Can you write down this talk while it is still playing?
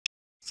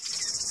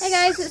Hey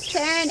guys, it's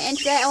Taryn, and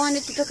today I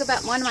wanted to talk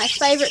about one of my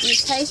favourite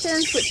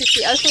mutations, which is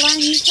the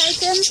Opaline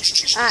mutation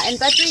in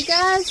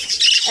Budgerigars.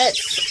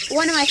 It's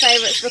one of my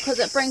favourites because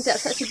it brings out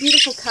such a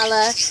beautiful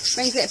colour,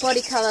 brings that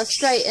body colour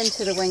straight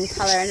into the wing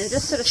colour, and it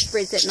just sort of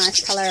spreads that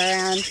nice colour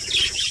around.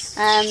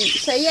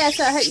 So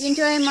I hope you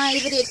enjoy my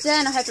video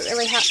today, and I hope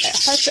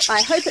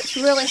I hope it's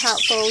really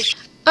helpful.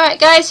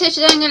 Alright guys, so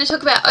today I'm going to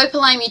talk about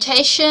Opaline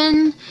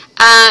mutation,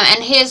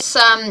 and here's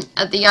some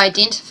of the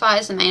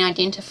identifiers, the main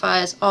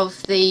identifiers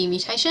of the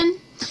mutation.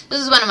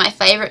 This is one of my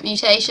favourite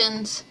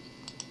mutations.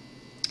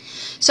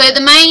 So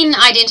the main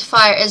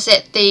identifier is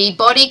that the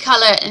body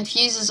colour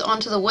infuses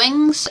onto the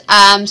wings,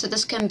 so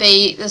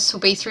this will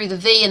be through the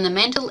V in the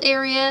mantle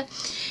area.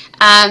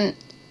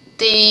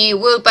 The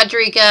World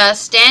Budgerigar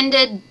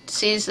standard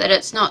says that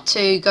it's not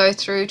to go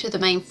through to the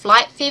main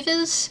flight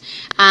feathers,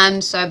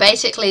 so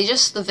basically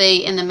just the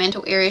V in the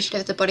mantle area should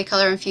have the body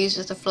colour infused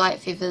with the flight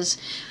feathers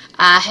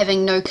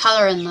having no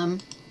colour in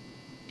them.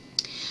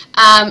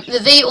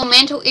 The V or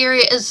mantle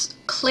area is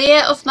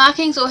clear of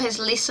markings or has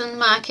lessened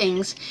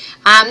markings.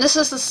 This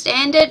is the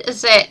standard,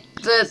 is that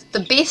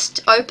the best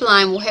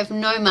Opaline will have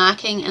no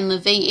marking in the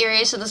V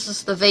area, so this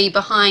is the V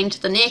behind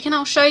the neck, and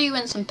I'll show you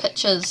in some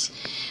pictures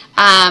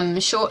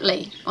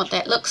shortly what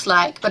that looks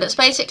like, but it's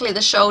basically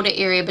the shoulder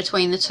area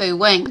between the two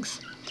wings.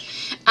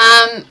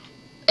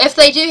 If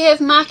they do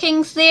have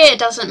markings there, it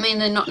doesn't mean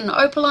they're not an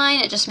Opaline,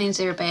 it just means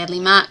they're a badly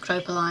marked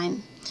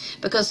Opaline,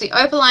 because the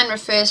Opaline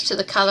refers to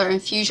the colour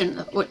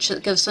infusion, which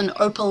gives an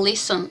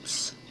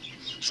opalescence,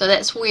 so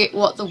that's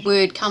what the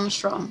word comes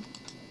from.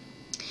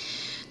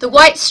 The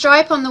white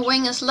stripe on the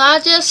wing is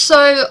larger,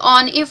 so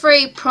on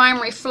every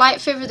primary flight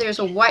feather there's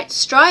a white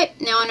stripe.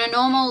 Now on a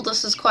normal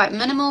this is quite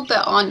minimal,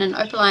 but on an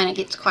Opaline it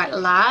gets quite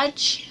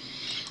large.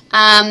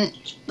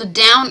 The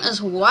down is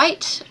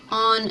white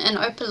on an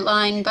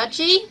Opaline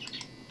budgie.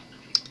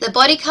 The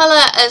body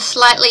colour is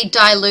slightly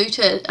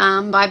diluted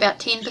by about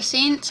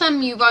 10%.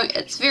 Some you won't,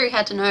 it's very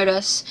hard to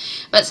notice,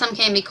 but some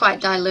can be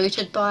quite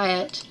diluted by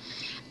it.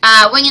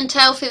 Wing and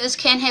tail feathers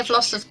can have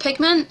loss of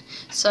pigment,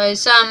 so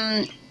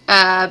some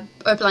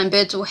Opaline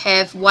birds will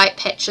have white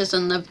patches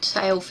in the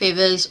tail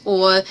feathers,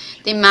 or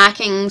their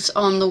markings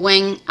on the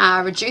wing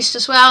are reduced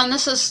as well, and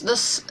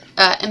this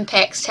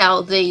impacts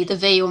how the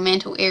V or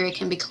mantle area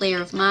can be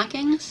clear of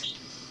markings.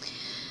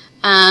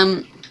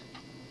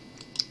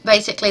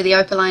 Basically the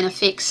Opaline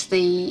affects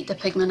the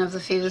pigment of the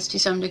feathers to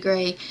some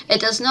degree.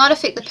 It does not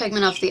affect the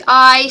pigment of the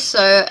eye,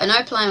 so an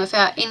Opaline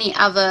without any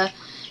other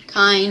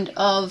kind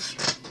of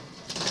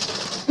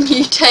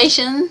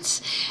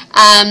mutations,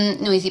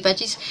 noisy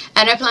budgies,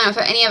 an Opaline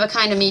without any other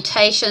kind of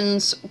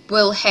mutations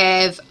will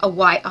have a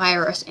white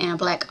iris and a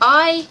black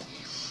eye,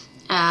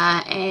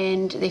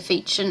 and their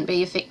feet shouldn't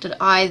be affected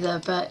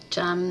either, but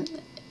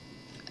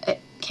it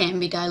can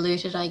be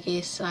diluted, I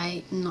guess,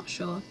 I'm not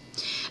sure.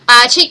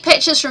 Cheek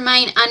patches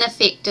remain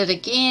unaffected,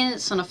 again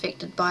it's not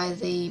affected by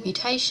the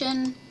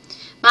mutation.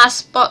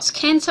 Mask spots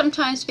can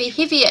sometimes be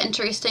heavier,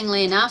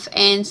 interestingly enough,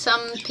 and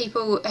some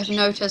people have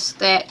noticed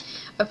that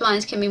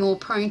Opalines can be more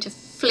prone to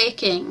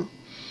flecking,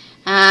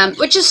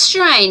 which is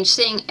strange,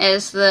 seeing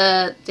as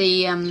the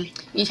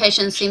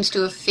mutation seems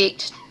to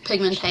affect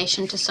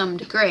pigmentation to some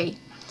degree.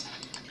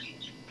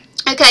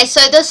 Okay,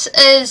 so this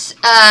is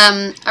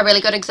a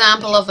really good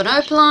example of an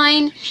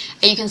Opaline.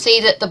 You can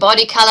see that the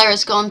body colour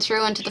has gone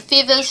through into the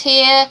feathers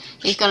here.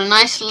 He's got a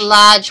nice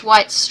large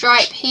white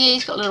stripe here.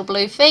 He's got little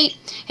blue feet.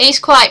 He's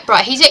quite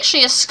bright. He's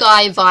actually a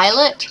sky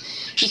violet.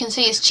 You can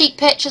see his cheek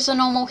patches are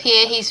normal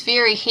here. He's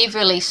very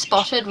heavily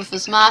spotted with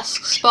his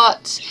mask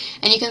spots,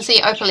 and you can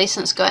see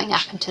opalescence going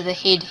up into the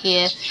head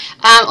here.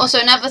 Also,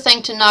 another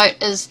thing to note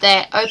is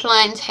that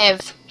Opalines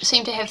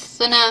seem to have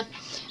thinner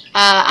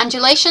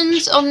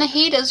undulations on the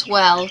head as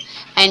well,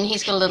 and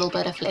he's got a little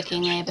bit of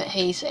flecking there, but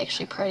he's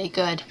actually pretty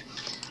good.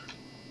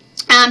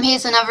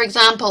 Here's another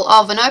example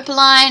of an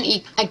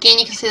Opaline. Again,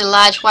 you can see the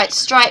large white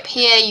stripe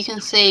here. You can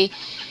see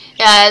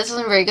this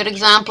isn't a very good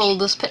example,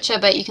 this picture,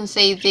 but you can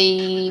see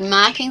the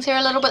markings are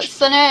a little bit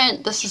thinner,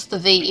 and this is the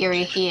V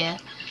area here.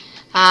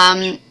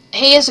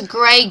 He is a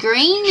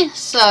grey-green,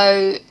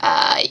 so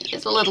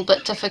it's a little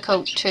bit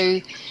difficult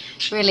to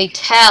really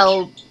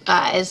tell,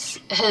 as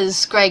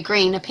his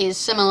grey-green appears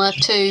similar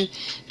to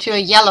a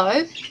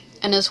yellow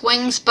in his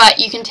wings, but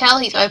you can tell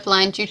he's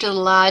Opaline due to the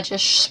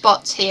largish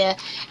spots here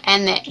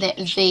and that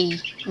V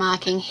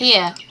marking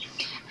here.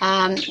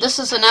 This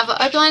is another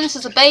Opaline. This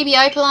is a baby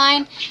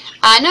Opaline.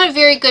 Not a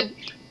very good,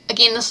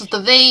 again this is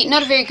the V,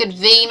 not a very good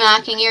V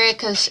marking area,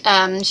 because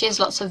she has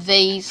lots of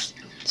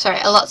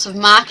lots of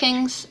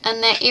markings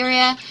in that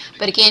area,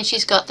 but again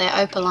she's got that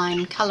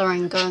Opaline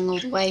colouring going all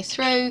the way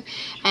through,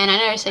 and I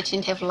notice they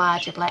tend to have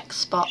larger black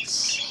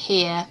spots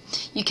here.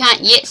 You can't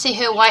yet see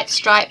her white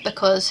stripe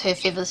because her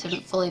feathers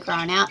haven't fully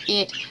grown out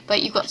yet,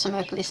 but you've got some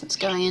opalescence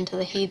going into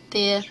the head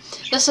there.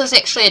 This is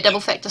actually a double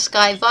factor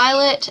sky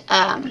violet,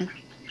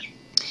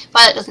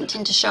 Violet doesn't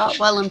tend to show up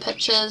well in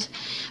pictures,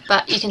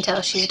 but you can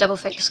tell she's a double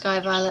factor sky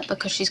violet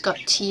because she's got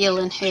teal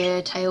in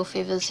her tail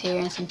feathers here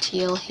and some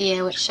teal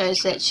here, which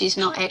shows that she's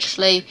not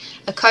actually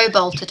a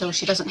cobalt at all.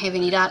 She doesn't have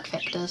any dark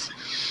factors.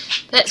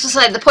 That's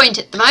beside the point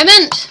at the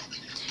moment.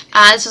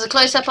 This is a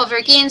close-up of her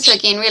again, so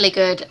again really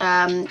good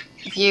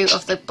view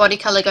of the body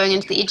colour going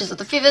into the edges of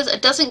the feathers.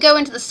 It doesn't go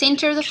into the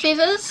centre of the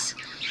feathers,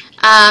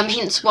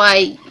 hence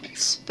why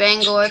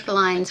Spangle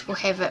opalines will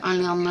have it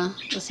only on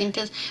the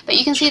centres. But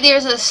you can see there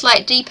is a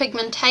slight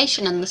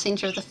depigmentation in the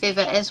centre of the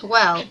feather as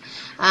well,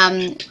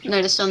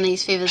 noticed on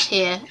these feathers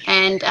here,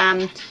 and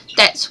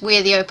that's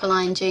where the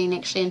opaline gene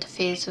actually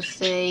interferes with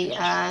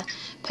the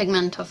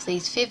pigment of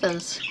these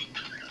feathers.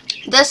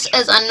 This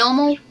is a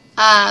normal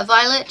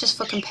violet, just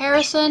for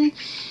comparison.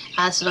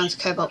 This one's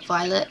cobalt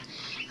violet.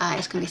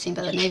 As can be seen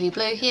by the navy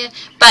blue here,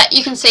 but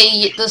you can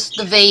see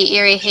the V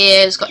area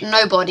here has got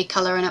no body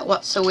colour in it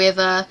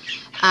whatsoever.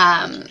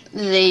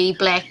 The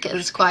black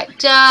is quite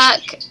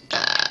dark,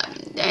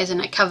 as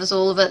in it covers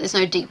all of it. There's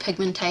no deep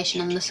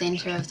pigmentation in the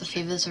centre of the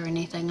feathers or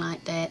anything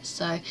like that.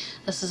 So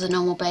this is a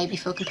normal baby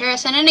for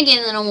comparison, and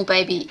again the normal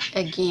baby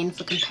again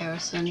for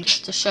comparison,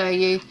 just to show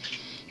you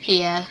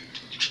here,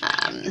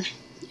 and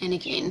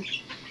again.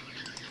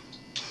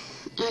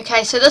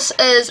 Okay, so this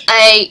is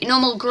a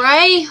normal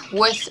grey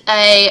with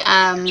a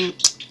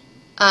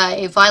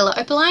violet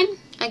opaline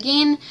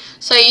again.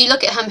 So you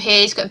look at him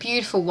here, he's got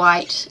beautiful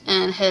white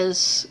in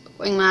his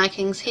wing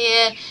markings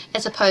here,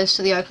 as opposed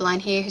to the opaline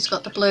here who's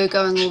got the blue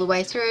going all the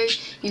way through.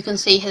 You can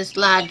see his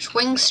large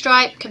wing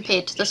stripe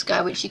compared to this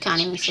guy, which you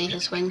can't even see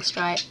his wing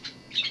stripe.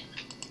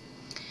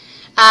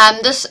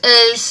 This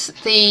is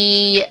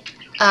the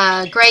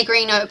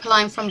grey-green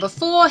opaline from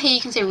before. Here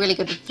you can see a really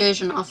good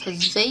version of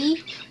his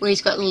V, where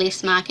he's got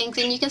less markings,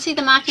 and you can see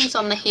the markings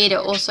on the head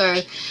are also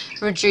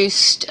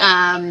reduced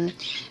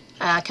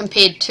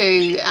compared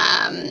to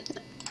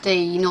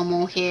the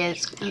normal hair.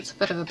 It's a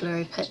bit of a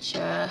blurry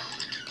picture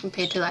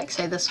compared to, like,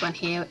 say, this one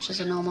here, which is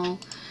a normal.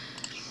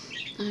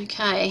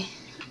 Okay,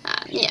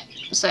 yeah,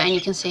 so, and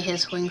you can see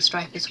his wing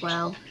stripe as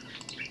well.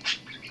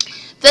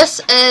 This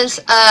is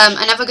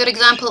another good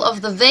example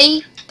of the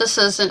V. This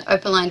is an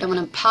opaline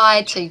dominant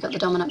pied, so you've got the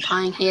dominant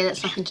pieing here.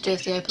 That's nothing to do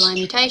with the opaline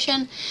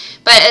mutation,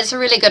 but it's a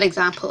really good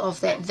example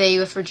of that V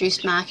with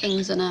reduced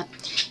markings in it.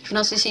 You can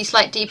also see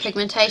slight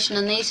depigmentation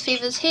in these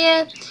feathers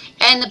here,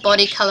 and the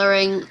body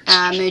colouring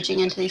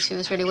merging into these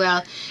feathers really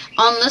well.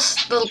 On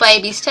this little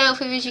baby's tail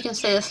feathers, you can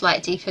see a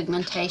slight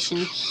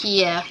depigmentation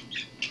here,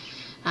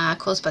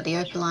 caused by the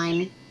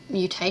opaline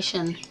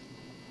mutation.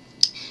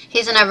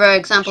 Here's another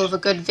example of a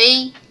good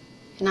V.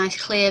 Nice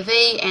clear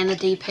V, and the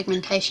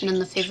depigmentation in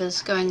the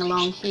feathers going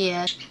along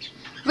here.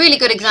 Really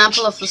good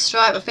example of the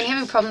stripe. I've been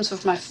having problems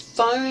with my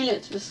phone.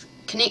 It just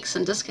connects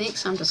and disconnects,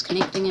 so I'm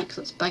disconnecting it because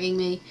it's bugging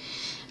me.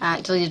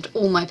 It deleted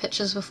all my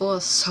pictures before. I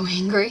was so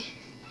angry.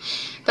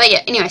 But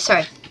yeah, anyway,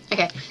 sorry.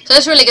 Okay, so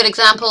that's a really good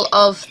example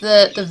of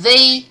the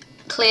V,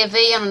 clear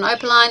V on an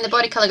opaline, the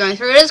body colour going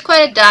through. It is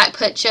quite a dark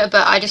picture,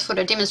 but I just thought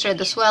I demonstrated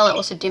this well. It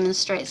also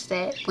demonstrates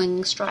that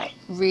wing stripe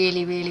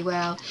really, really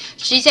well.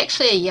 She's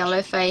actually a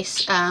yellow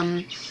face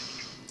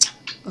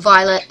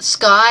violet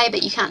sky,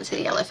 but you can't see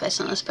the yellow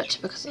face on this picture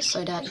because it's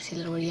so dark. You see a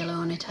little yellow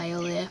on her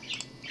tail there.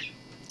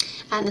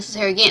 And this is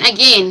her again.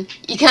 Again,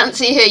 you can't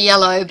see her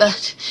yellow,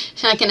 but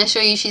I can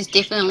assure you she's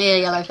definitely a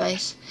yellow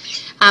face.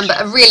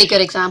 But a really good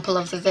example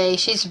of the V.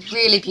 She's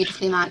really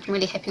beautifully marked. I'm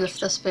really happy with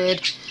this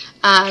bird.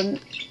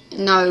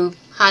 No,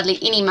 hardly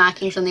any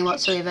markings in there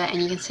whatsoever, and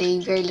you can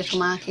see very little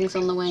markings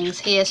on the wings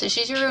here. So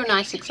she's a real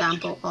nice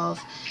example of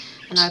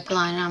an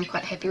opaline, and I'm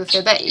quite happy with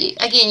her. But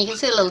again, you can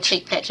see the little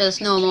cheek patches,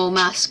 normal,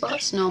 mask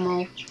spots,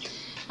 normal,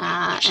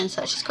 and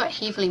so she's quite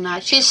heavily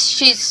marked.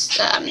 She's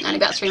only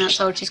about 3 months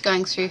old. She's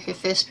going through her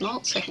first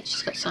molt, so I think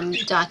she's got some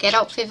dark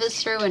adult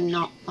feathers through and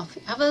not of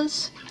the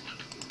others.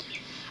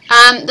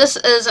 This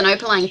is an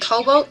opaline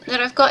cobalt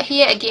that I've got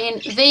here. Again,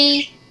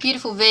 V.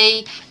 Beautiful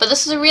V, but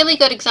this is a really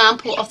good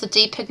example of the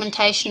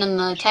depigmentation in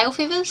the tail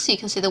feathers, so you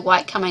can see the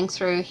white coming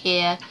through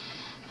here,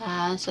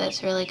 so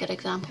that's a really good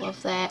example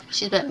of that.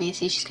 She's a bit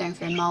messy, she's going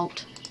for a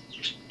molt,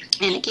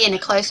 and again a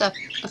closer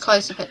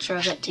picture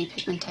of that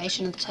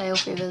depigmentation of the tail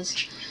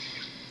feathers.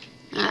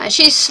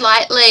 She's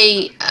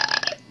slightly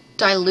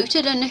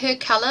diluted in her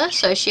colour,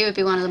 so she would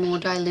be one of the more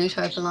dilute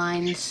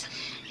opalines,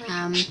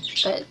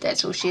 but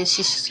that's all she is.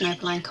 She's just an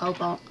opaline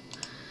cobalt.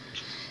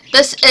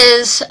 This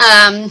is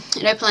an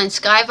opaline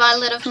sky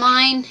violet of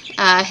mine.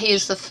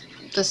 Here's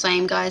the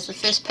same guy as the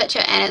first picture,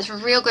 and it's a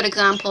real good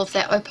example of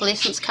that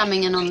opalescence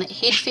coming in on the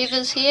head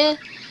feathers here.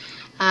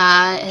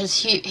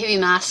 His heavy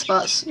mask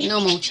spots,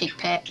 normal cheek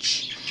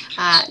patch,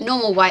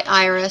 normal white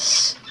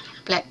iris,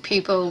 black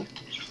pupil,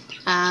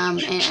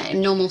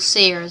 and normal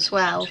cere as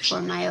well for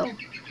a male.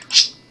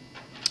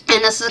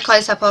 And this is a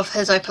close-up of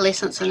his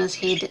opalescence in his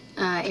head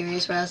area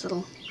as well, as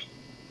little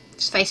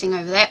facing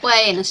over that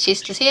way, and his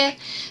chest is here.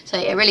 So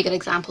yeah, a really good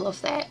example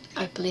of that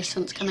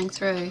opalescence coming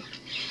through.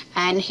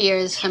 And here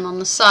is him on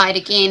the side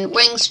again,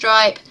 wing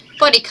stripe,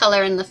 body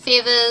colour in the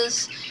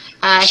feathers.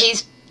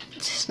 He's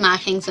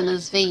markings in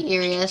his V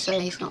area, so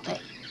he's not that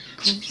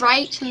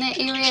great in that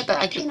area,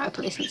 but again,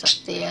 opalescence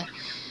up there,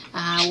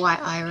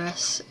 white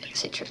iris,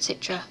 etc,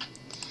 etc.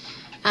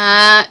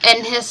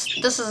 And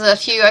this is a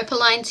few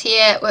opalines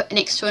here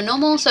next to a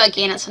normal, so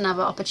again it's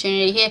another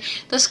opportunity here.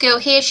 This girl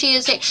here, she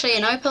is actually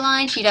an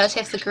opaline. She does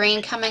have the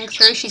green coming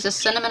through. She's a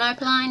cinnamon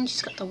opaline.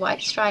 She's got the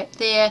white stripe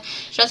there.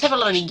 She does have a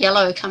lot of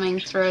yellow coming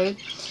through.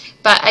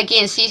 But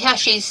again, see how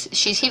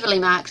she's heavily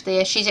marked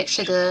there. She's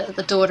actually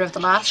the daughter of the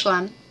last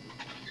one.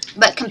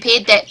 But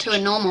compared that to a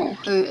normal,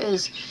 who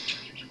is,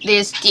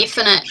 there's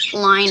definite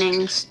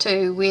linings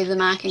to where the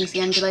markings,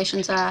 the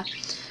undulations are.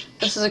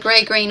 This is a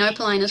grey-green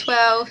opaline as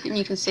well, and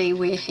you can see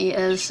where he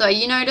is. So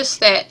you notice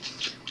that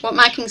what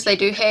markings they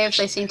do have,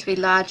 they seem to be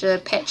larger,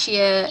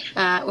 patchier,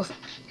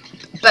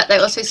 but they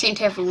also seem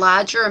to have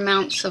larger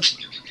amounts of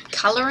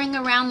colouring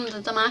around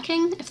the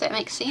marking, if that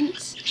makes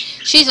sense.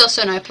 She's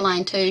also an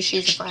opaline too.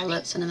 She's a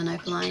violet cinnamon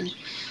opaline.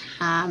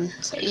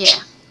 So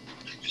yeah.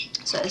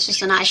 So it's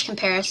just a nice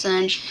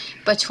comparison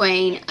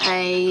between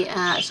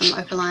some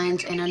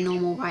opalines and a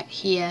normal right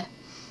here.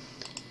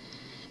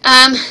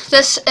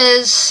 This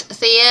is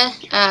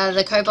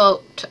the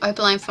cobalt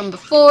opaline from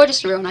before,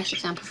 just a real nice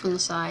example from the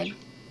side.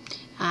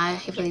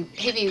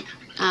 Heavy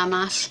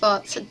mask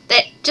spots.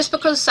 That just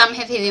because some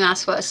have heavy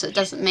mask spots, it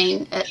doesn't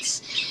mean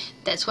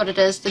that's what it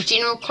is. The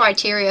general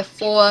criteria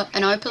for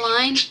an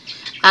opaline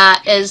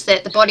is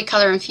that the body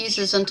colour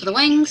infuses into the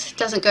wings,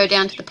 doesn't go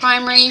down to the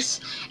primaries,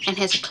 and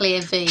has a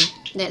clear V.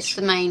 That's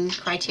the main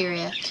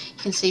criteria.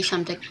 You can see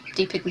some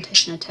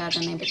depigmentation of tail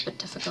down there, but it's a bit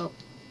difficult.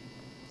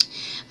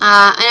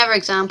 Another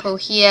example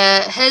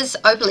here, his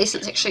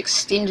opalescence actually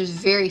extended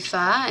very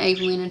far,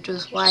 even went into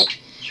his white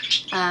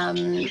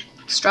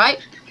stripe,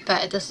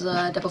 but this is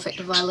a double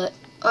factor violet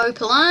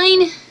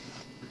opaline,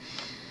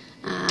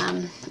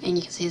 and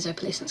you can see his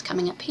opalescence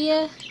coming up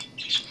here.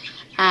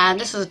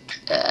 This is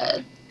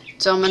a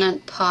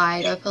dominant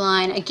pied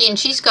opaline. Again,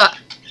 she's got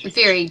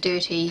very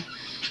dirty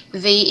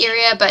V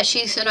area, but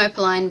she's an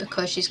opaline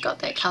because she's got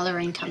that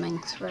colouring coming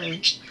through.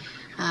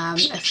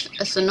 If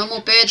it's a normal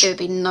bird, there would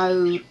be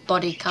no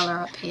body colour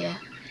up here.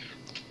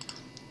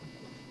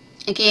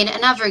 Again,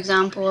 another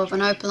example of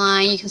an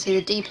opaline. You can see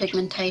the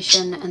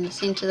depigmentation in the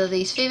centre of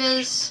these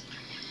feathers.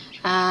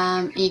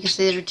 You can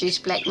see the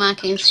reduced black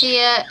markings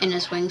here, and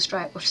his wing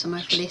stripe with some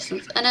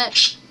opalescence in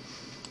it.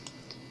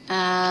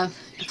 A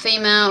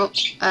female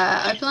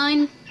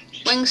opaline,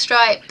 wing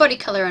stripe, body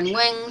colour and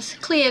wings,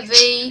 clear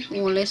V,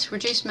 more or less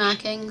reduced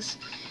markings,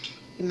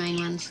 your main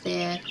ones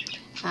there.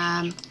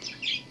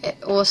 It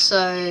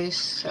also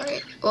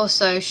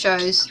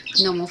shows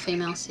normal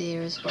females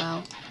there as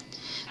well.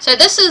 So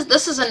this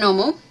is a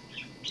normal.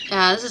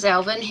 This is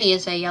Alvin. He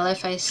is a yellow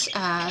face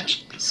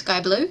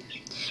sky blue,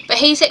 but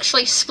he's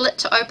actually split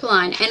to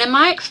opaline. And in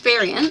my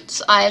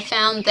experience, I have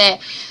found that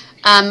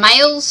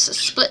males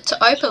split to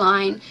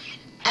opaline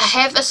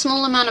have a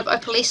small amount of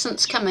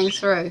opalescence coming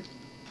through.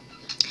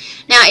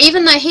 Now,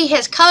 even though he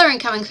has colouring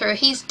coming through,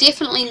 he's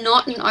definitely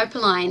not an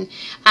opaline,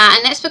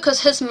 and that's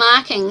because his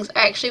markings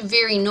are actually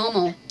very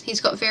normal.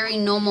 He's got very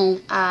normal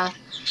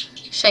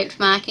shaped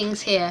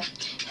markings here.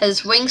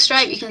 His wing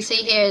stripe, you can see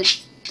here,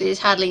 there's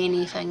hardly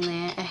anything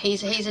there.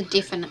 He's a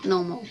definite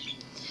normal.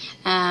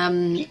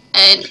 And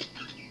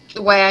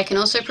the way I can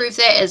also prove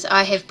that is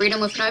I have bred him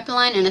with an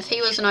opaline, and if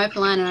he was an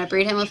opaline and I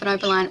bred him with an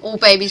opaline, all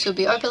babies would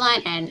be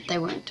opaline, and they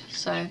weren't.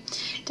 So,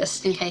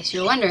 just in case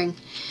you're wondering.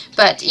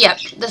 But yeah,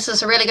 this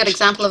is a really good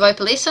example of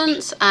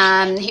opalescence.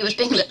 He was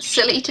being a bit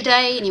silly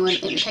today, and he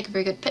wouldn't let me take a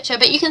very good picture.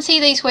 But you can see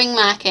these wing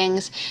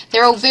markings.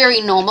 They're all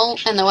very normal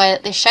in the way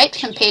that they're shaped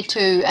compared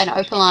to an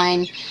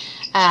opaline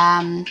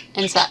and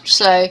such.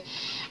 So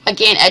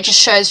again, it just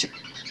shows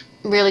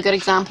really good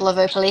example of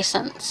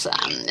opalescence.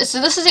 So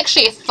this is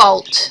actually a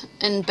fault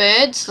in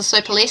birds, this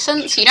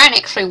opalescence. You don't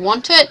actually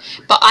want it,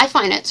 but I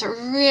find it's a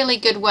really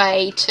good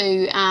way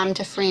to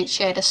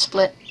differentiate a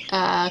split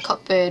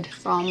cockbird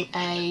from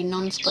a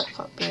non-split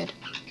cockbird.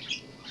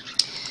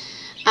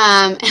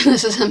 And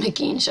this is him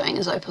again showing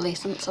his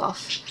opalescence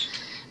off.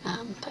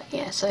 But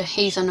yeah, so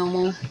he's a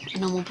normal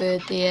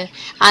bird there.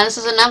 This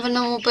is another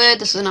normal bird.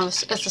 This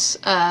is it's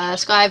a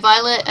sky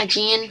violet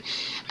again.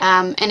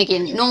 And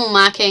again, normal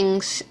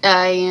markings.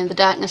 The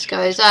darkness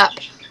goes up,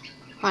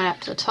 right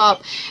up to the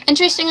top.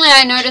 Interestingly,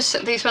 I noticed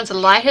that these ones are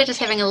lighter. Just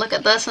having a look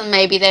at this, and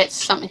maybe that's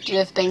something to do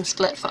with being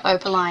split for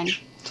opaline.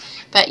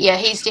 But yeah,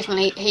 he's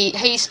definitely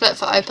he's split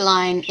for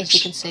opaline. As you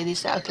can see,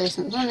 there's the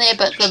opalescence in there,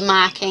 but the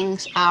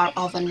markings are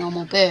of a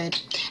normal bird,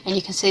 and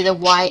you can see the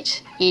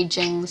white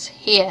edgings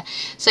here.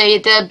 So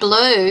the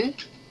blue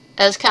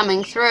is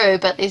coming through,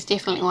 but there's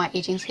definitely white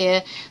edgings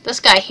here. This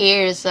guy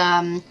here is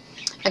a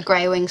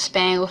grey-winged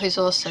spangle who's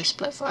also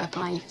split for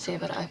opaline. You can see a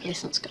bit of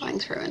opalescence going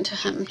through into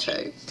him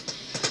too.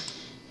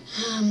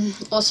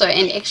 Also,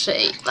 and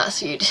actually, last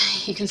viewed,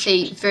 you can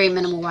see very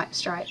minimal white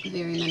stripe,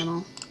 very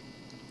minimal.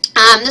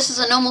 This is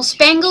a normal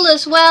spangle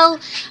as well,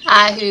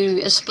 who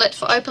is split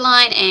for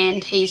opaline,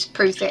 and he's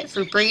proved that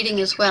through breeding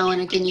as well.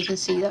 And again, you can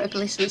see the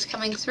opalescence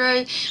coming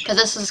through, but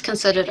this is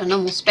considered a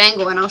normal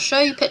spangle, and I'll show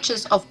you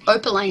pictures of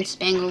opaline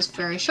spangles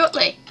very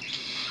shortly.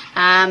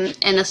 And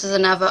this is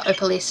another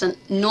opalescent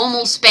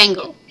normal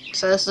spangle.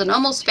 So this is a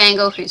normal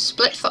spangle who's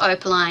split for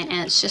opaline,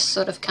 and it's just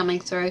sort of coming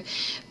through,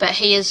 but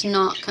he is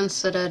not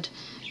considered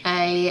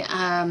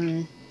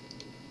a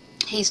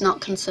he's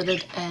not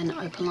considered an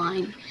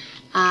opaline.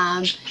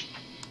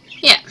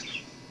 Yeah.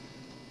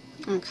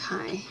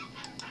 Okay.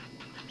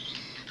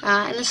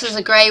 And this is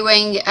a grey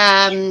wing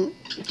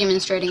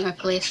demonstrating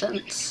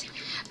opalescence.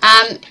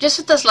 Just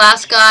with this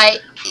last guy,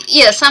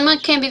 yeah, some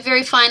can be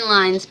very fine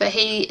lines, but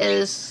he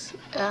is,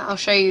 I'll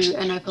show you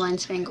an opaline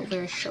spangle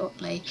very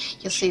shortly.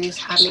 You'll see there's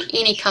hardly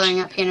any colouring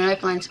up here. In an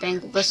opaline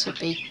spangle, this would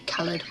be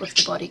coloured with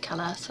the body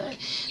colour, so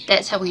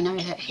that's how we know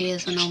that he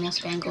is a normal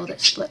spangle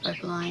that's split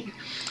opaline.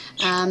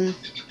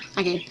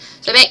 Again,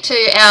 so back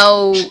to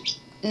our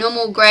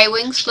normal grey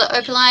wing split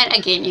opaline.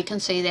 Again, you can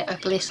see that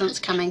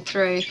opalescence coming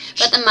through,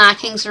 but the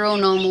markings are all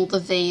normal. The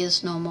V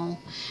is normal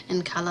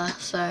in colour,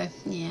 so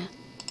yeah.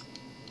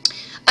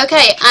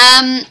 Okay,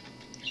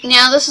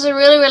 now this is a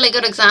really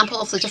good example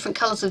of the different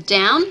colours of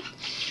down.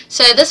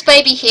 So this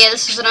baby here,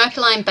 this is an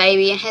opaline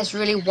baby, and has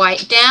really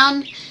white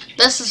down.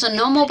 This is a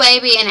normal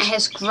baby and it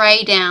has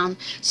grey down.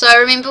 So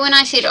remember when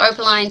I said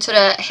opaline sort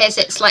of has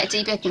that slight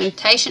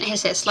depigmentation, it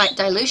has that slight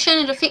dilution,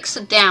 it affects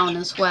the down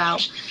as well.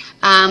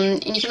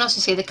 And you can also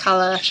see the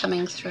colour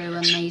coming through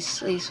in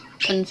these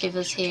pin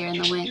feathers here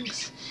in the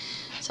wings.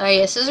 So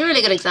yes, this is a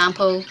really good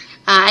example.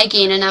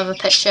 Again, another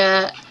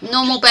picture,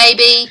 normal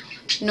baby,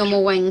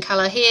 normal wing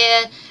colour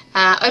here,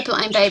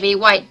 opaline baby,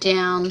 white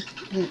down,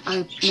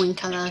 and wing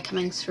colour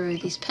coming through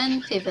these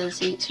pin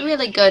feathers. It's a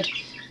really good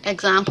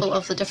example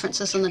of the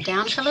differences in the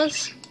down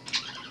colours.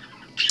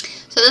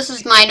 So this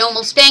is my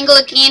normal spangle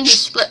again, who's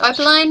split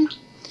opaline.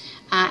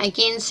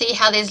 Again, see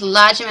how there's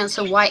large amounts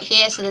of white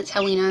here, so that's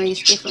how we know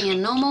he's definitely a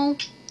normal.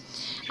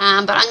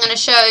 But I'm going to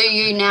show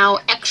you now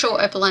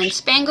actual opaline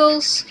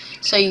spangles,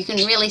 so you can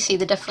really see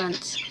the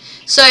difference.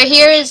 So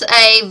here is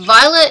a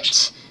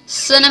violet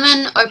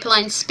cinnamon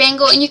opaline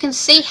spangle, and you can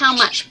see how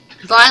much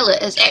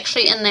violet is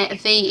actually in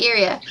that V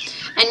area.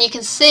 And you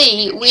can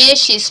see where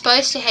she's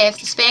supposed to have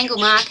the spangle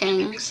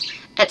markings,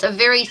 it's a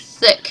very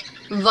thick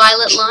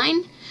violet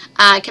line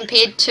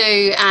compared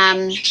to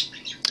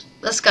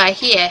this guy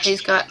here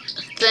who's got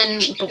a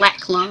thin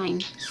black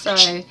line. So,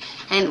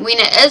 and when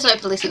it is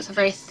opalescent, it's a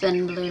very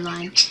thin blue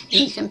line. And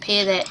you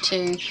compare that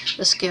to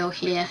this girl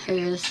here who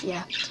is,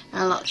 yeah,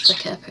 a lot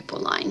thicker purple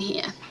line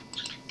here.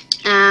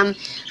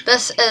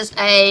 This is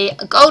a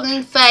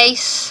golden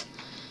face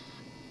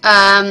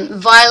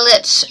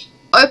violet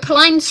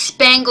opaline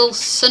spangle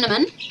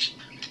cinnamon.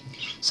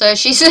 So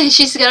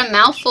she's got a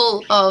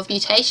mouthful of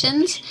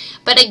mutations,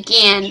 but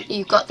again,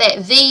 you've got that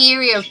V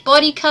area of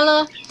body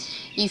colour,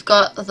 you've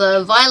got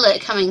the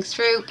violet coming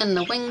through in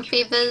the wing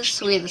feathers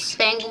where the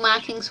spangle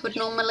markings would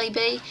normally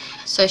be.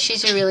 So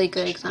she's a really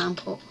good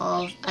example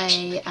of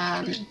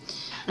an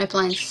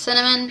opaline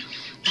cinnamon.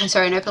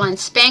 An opaline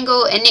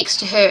spangle, and next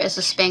to her is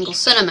a spangle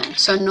cinnamon,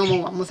 so a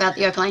normal one without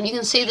the opaline. You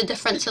can see the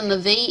difference in the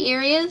V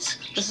areas.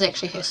 This is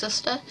actually her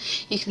sister.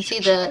 You can see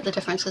the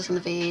differences in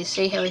the V areas.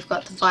 See how we've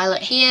got the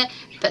violet here,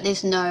 but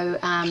there's no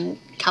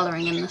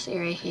colouring in this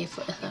area here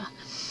for Ither.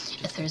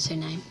 Ither is her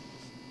name.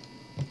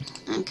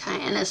 Okay,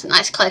 and there's a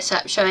nice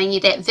close-up showing you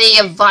that V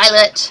of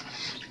violet,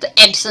 the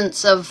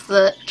absence of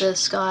the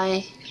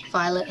sky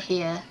violet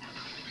here.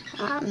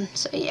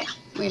 So yeah,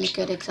 really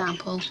good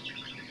example.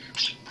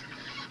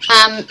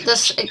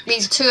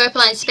 These are two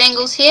opaline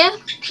spangles here.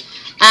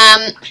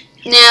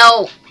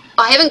 Now,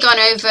 I haven't gone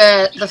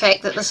over the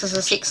fact that this is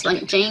a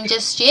sex-linked gene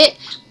just yet,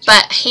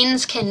 but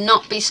hens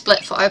cannot be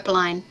split for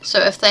opaline. So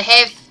if they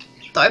have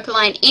the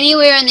opaline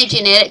anywhere in their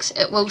genetics,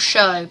 it will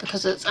show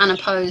because it's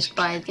unopposed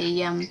by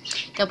the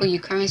W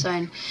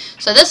chromosome.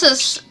 So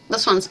this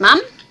one's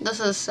mum. This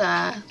is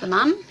the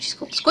mum. She's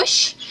called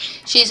Squish.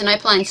 She's an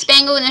opaline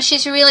spangle. Now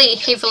she's really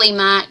heavily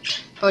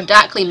marked, or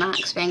darkly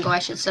marked spangle I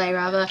should say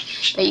rather,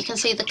 but you can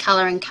see the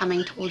colouring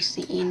coming towards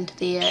the end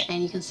there,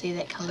 and you can see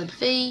that coloured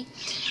V.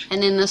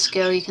 And then this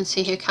girl, you can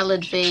see her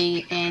coloured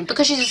V, and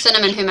because she's a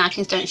cinnamon, her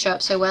markings don't show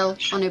up so well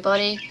on her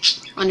body,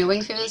 on her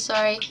wing feathers,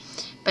 sorry,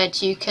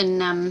 but you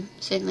can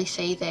certainly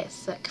see that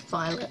thick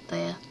violet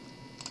there.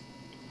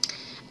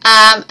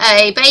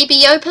 A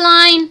baby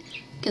opaline,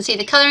 you can see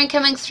the colouring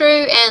coming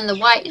through and the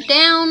white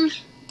down.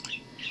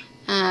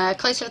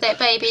 Close up that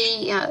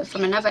baby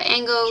from another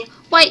angle,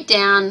 white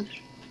down,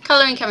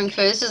 colouring coming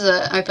through. This is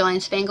an opaline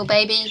spangle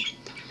baby.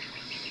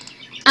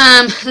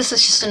 This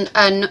is just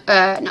an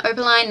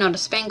opaline, not a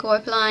spangle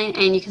opaline,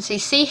 and you can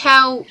see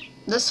how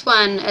this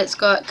one, it's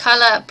got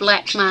colour,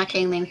 black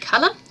marking, then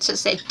colour, so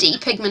it's that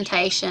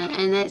depigmentation,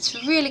 and that's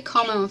really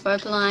common with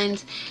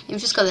opalines.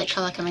 You've just got that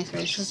colour coming through.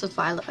 This is a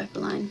violet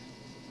opaline.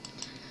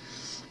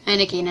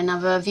 And again,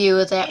 another view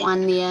of that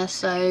one there,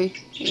 so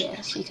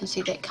yeah, so you can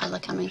see that colour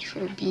coming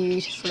through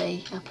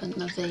beautifully up in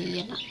the V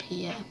and up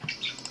here.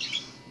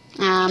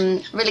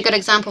 Really good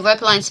example of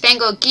opaline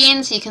spangle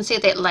again, so you can see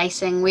that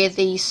lacing where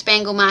the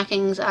spangle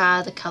markings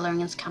are, the colouring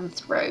has come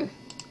through.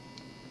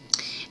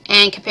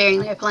 And comparing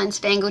the opaline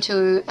spangle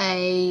to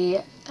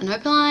an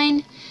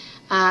opaline,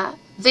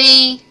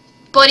 V,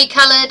 body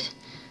coloured,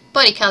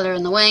 Body colour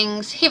in the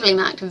wings, heavily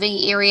marked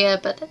V area,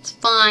 but that's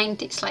fine.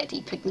 Slight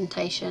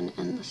depigmentation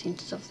in the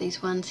centres of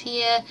these ones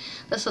here.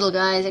 This little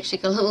guy has actually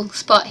got a little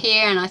spot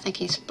here, and I think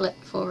he's split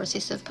for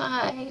recessive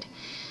pied.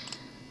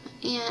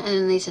 Yeah, and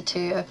then these are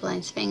two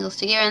opaline spangles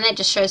together, and that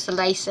just shows the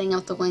lacing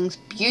of the wings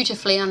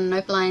beautifully on an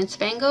opaline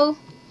spangle.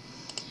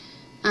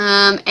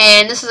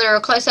 And this is a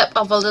close-up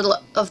of the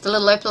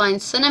little opaline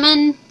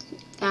cinnamon,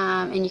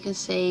 and you can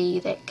see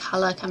that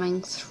colour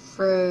coming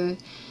through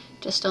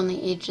just on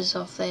the edges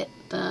of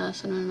the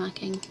cinnamon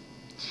marking.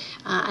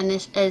 And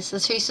this is the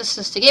two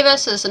sisters together,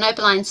 so there's an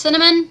opaline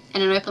cinnamon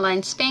and an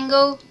opaline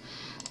spangle.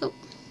 Oh.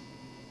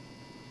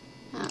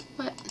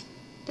 What?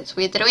 That's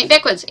weird that I went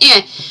backwards.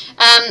 Anyway,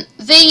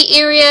 V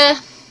area,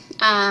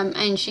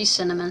 and she's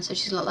cinnamon, so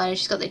she's a lot lighter.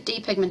 She's got that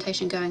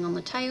depigmentation going on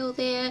the tail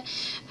there.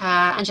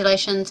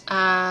 Undulations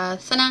are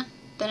thinner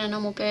than a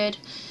normal bird.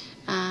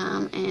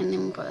 And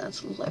then we've got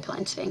this little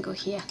opaline spangle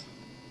here.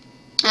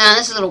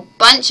 This is a little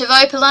bunch of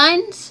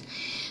opalines.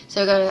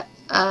 So we've got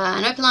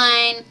an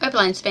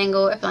opaline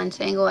spangle,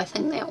 I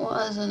think that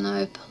was an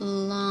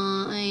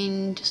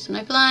opaline, just an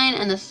opaline,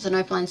 and this is an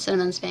opaline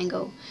cinnamon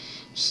spangle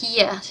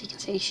here. So you can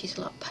see she's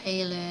a lot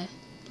paler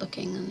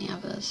looking than the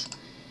others.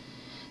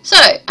 So,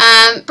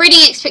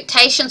 breeding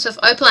expectations with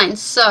opalines.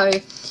 So,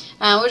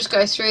 we'll just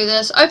go through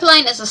this.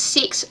 Opaline is a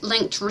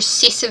sex-linked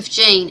recessive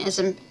gene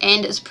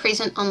and is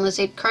present on the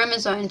Z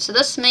chromosome. So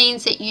this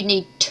means that you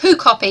need 2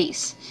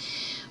 copies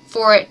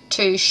for it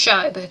to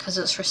show, because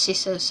it's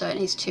recessive, so it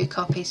needs 2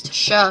 copies to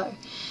show.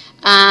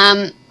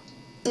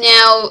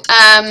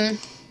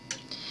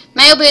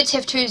 Male birds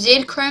have 2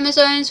 Z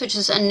chromosomes, which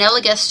is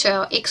analogous to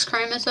our X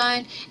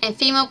chromosome, and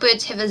female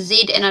birds have a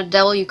Z and a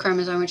W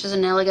chromosome, which is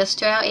analogous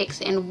to our X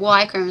and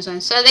Y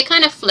chromosomes. So they're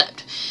kind of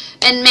flipped.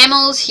 In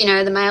mammals, you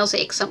know, the males are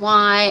X and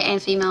Y,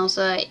 and females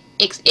are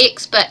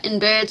XX, but in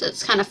birds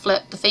it's kind of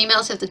flipped. The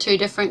females have the 2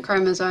 different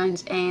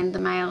chromosomes, and the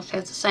males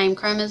have the same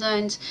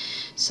chromosomes.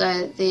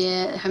 So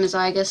they're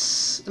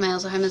homozygous. The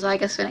males are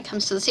homozygous when it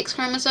comes to the sex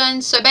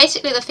chromosomes. So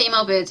basically the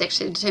female birds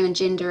actually determine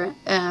gender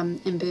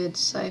in birds.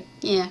 So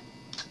yeah.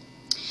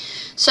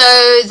 So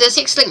the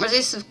sex-linked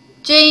recessive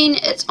gene,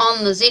 it's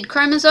on the Z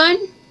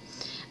chromosome,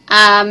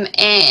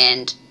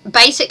 and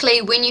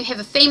basically when you have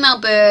a female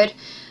bird,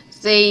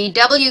 the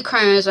W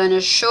chromosome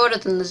is shorter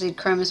than the Z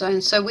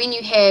chromosome, so when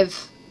you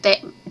have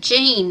that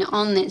gene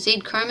on that Z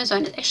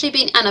chromosome, it's actually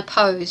been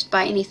unopposed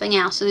by anything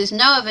else, so there's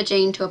no other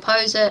gene to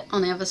oppose it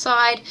on the other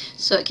side,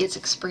 so it gets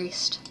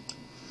expressed.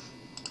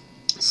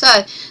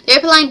 So the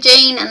opaline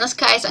gene, in this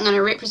case, I'm going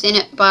to represent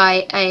it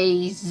by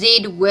a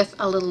Z with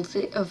a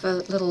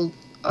little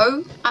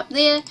O up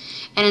there,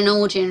 and a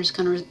normal gene is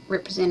going to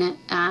represent it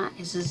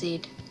as a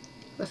Z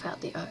without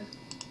the O.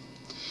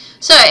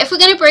 So if we're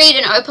going to breed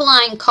an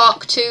opaline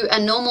cock to a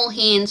normal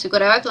hen, so we've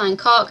got our opaline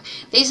cock,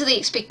 these are the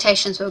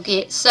expectations we'll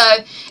get. So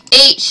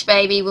each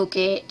baby will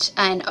get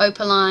an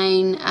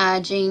opaline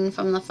gene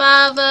from the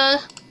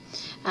father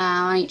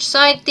on each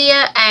side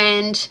there,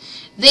 and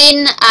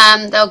then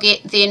they'll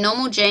get their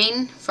normal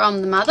gene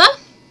from the mother,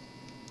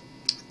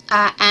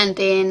 and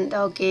then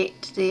they'll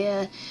get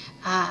their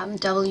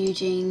W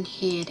gene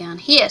here down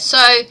here.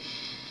 So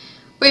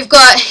we've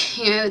got,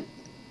 you know,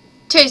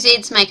 2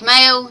 Zs make a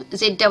male,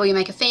 ZW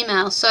make a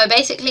female. So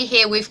basically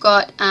here we've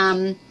got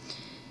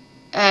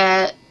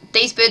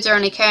these birds are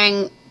only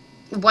carrying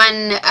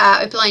 1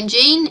 opaline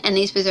gene, and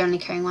these birds are only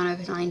carrying 1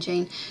 opaline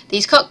gene.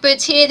 These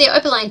cockbirds here, their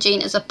opaline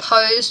gene is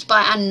opposed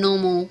by a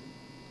normal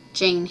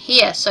gene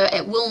here, so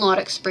it will not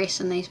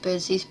express in these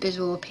birds. These birds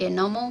will appear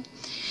normal.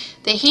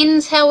 The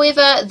hens,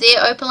 however,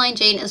 their opaline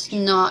gene is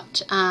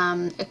not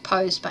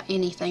opposed by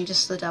anything,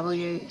 just the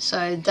W,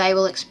 so they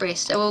will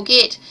express. So we'll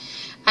get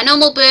a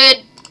normal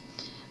bird,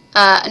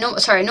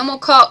 normal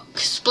cock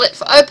split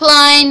for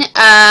opaline,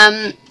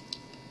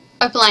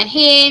 opaline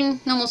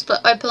hen, normal split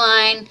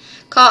opaline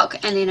cock,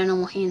 and then a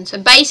normal hen. So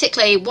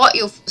basically what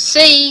you'll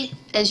see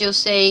is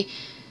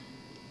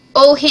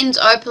all hens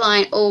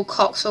opaline, all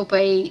cocks will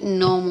be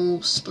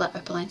normal split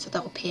opaline, so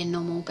they'll appear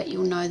normal, but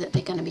you'll know that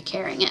they're going to be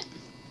carrying it.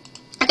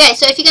 Okay,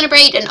 so if you're going to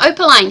breed an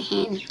opaline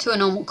hen to a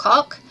normal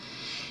cock,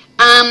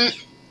 the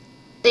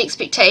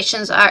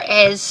expectations are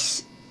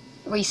as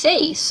we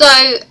see. So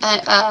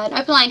an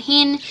opaline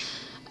hen,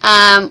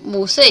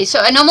 we'll see.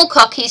 So a normal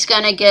cock, he's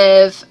going to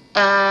give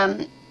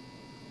a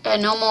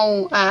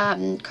normal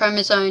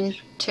chromosome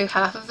to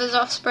half of his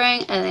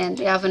offspring, and then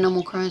the other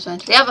normal chromosome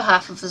to the other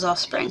half of his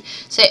offspring.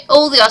 So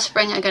all the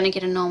offspring are going to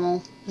get a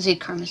normal Z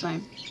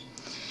chromosome.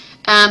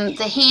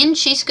 The hen,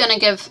 she's going to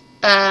give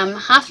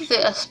half of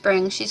her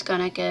offspring, she's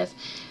going to give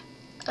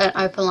an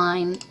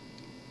opaline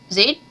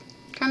Z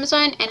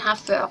chromosome, and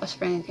half of her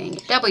offspring are going to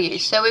get W.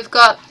 So we've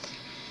got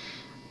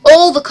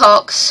all the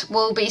cocks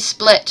will be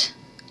split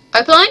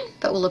opaline,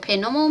 but will appear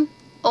normal.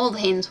 All the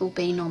hens will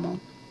be normal.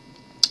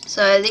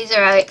 So these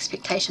are our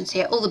expectations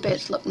here. All the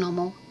birds look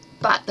normal,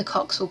 but the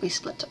cocks will be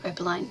split to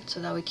opaline,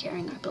 so they'll be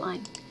carrying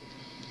opaline.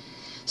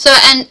 So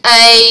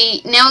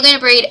now we're going to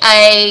breed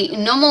a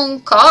normal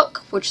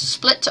cock, which is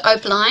split to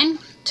opaline,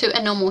 to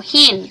a normal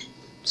hen.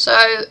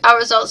 So our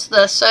results are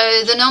this.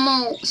 So the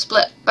normal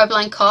split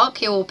opaline cock,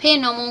 he will pair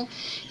normal.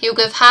 He'll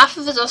give half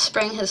of his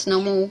offspring his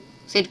normal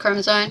Z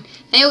chromosome,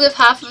 and he'll give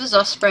half of his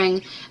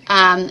offspring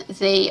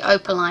the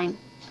opaline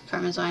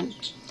chromosome.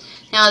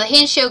 Now the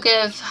hen, she'll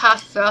give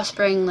half of her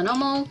offspring the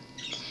normal,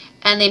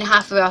 and then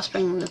half of her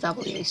offspring the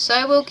W.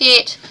 So we'll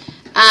get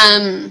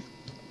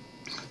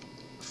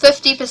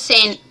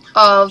 50%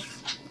 of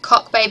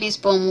cock babies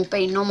born will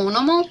be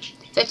normal.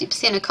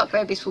 50% of cock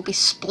babies will be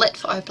split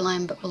for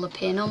opaline but will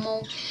appear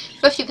normal.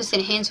 50%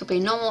 of hens will be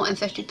normal, and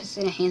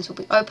 50% of hens will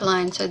be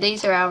opaline. So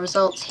these are our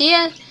results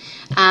here.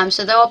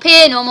 So they'll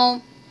appear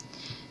normal,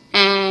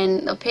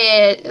 and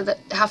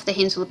half the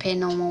hens will appear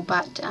normal,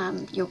 but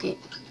you'll get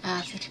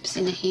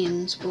 50% of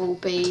hens will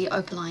be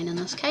opaline in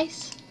this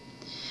case.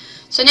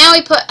 So now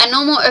we put a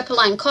normal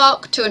opaline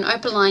cock to an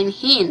opaline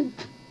hen.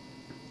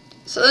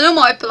 So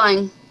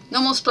the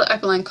normal split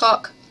opaline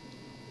cock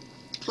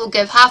will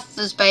give half of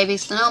his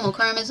babies the normal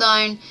chromosome,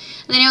 and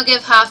then he'll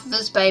give half of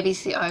his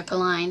babies the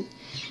opaline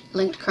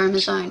linked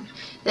chromosome.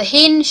 The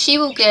hen, she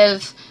will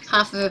give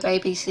half of her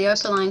babies the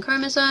opaline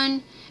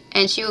chromosome,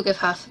 and she will give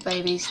half of the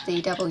babies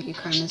the W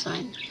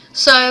chromosome.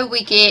 So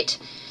we get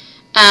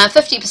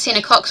 50%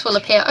 of cocks will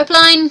appear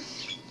opaline,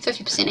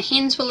 50% of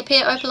hens will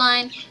appear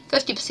opaline,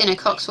 50% of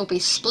cocks will be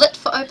split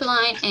for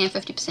opaline, and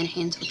 50% of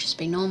hens will just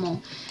be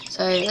normal.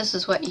 So this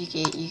is what you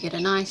get. You get a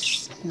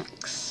nice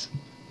mix.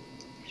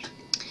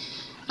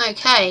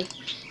 Okay,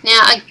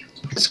 now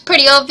it's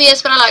pretty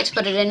obvious, but I like to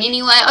put it in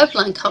anyway.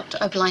 Opaline cock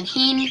to opaline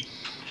hen.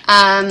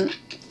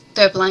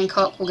 The opaline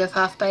cock will give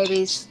half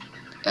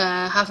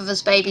of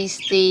his babies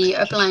the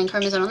opaline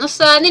chromosome on this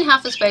side, and then half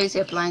of his babies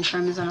the opaline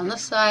chromosome on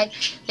this side.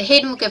 The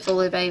hen will give all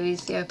their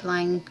babies the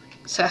opaline,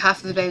 so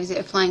half of the babies the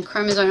opaline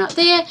chromosome up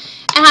there,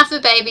 and half of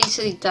the babies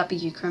the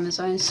W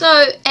chromosome.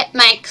 So it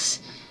makes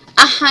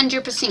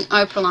 100%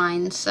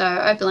 opaline. So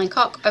opaline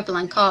cock,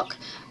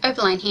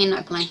 opaline hen,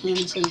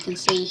 so you can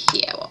see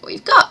here what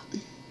we've got.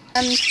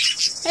 Hey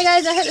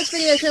guys, I hope this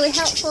video is really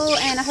helpful,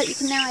 and I hope you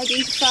can now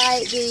identify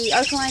the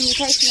Opaline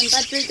mutation in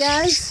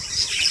Budgerigars.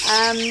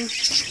 And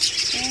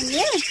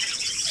yeah,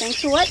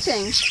 thanks for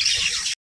watching.